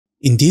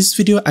In this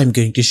video, I'm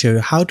going to show you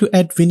how to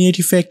add vignette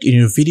effect in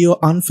your video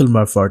on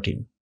Filmora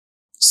 14.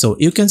 So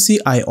you can see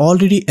I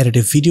already added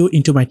a video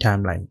into my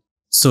timeline.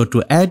 So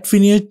to add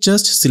vignette,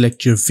 just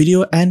select your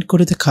video and go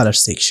to the color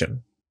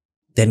section.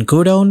 Then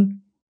go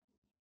down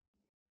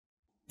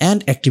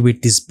and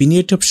activate this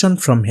vignette option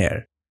from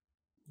here.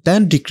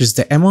 Then decrease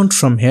the amount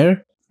from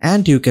here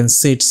and you can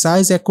set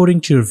size according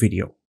to your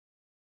video.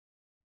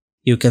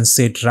 You can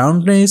set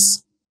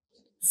roundness,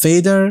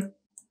 feather,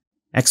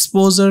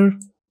 exposure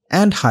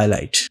and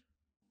highlight.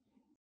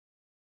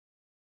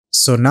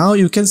 So now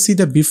you can see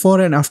the before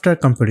and after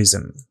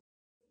comparison.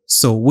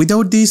 So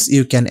without this,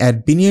 you can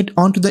add vignette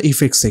onto the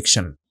effects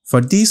section.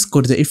 For this,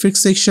 go to the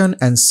effects section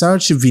and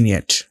search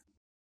vignette.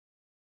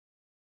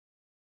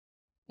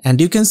 And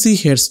you can see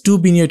here's two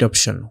vignette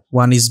options.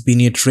 One is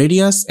vignette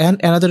radius and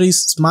another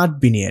is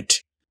smart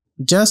vignette.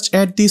 Just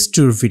add this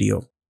to your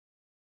video.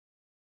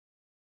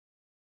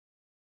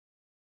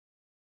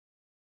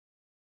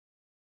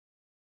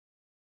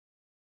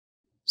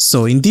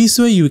 So in this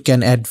way, you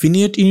can add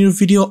vignette in your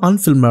video on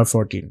Filmora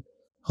 14.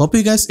 Hope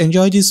you guys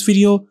enjoyed this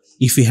video.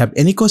 If you have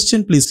any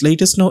question, please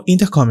let us know in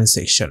the comment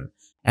section.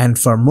 And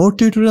for more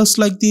tutorials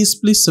like this,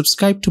 please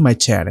subscribe to my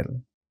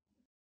channel.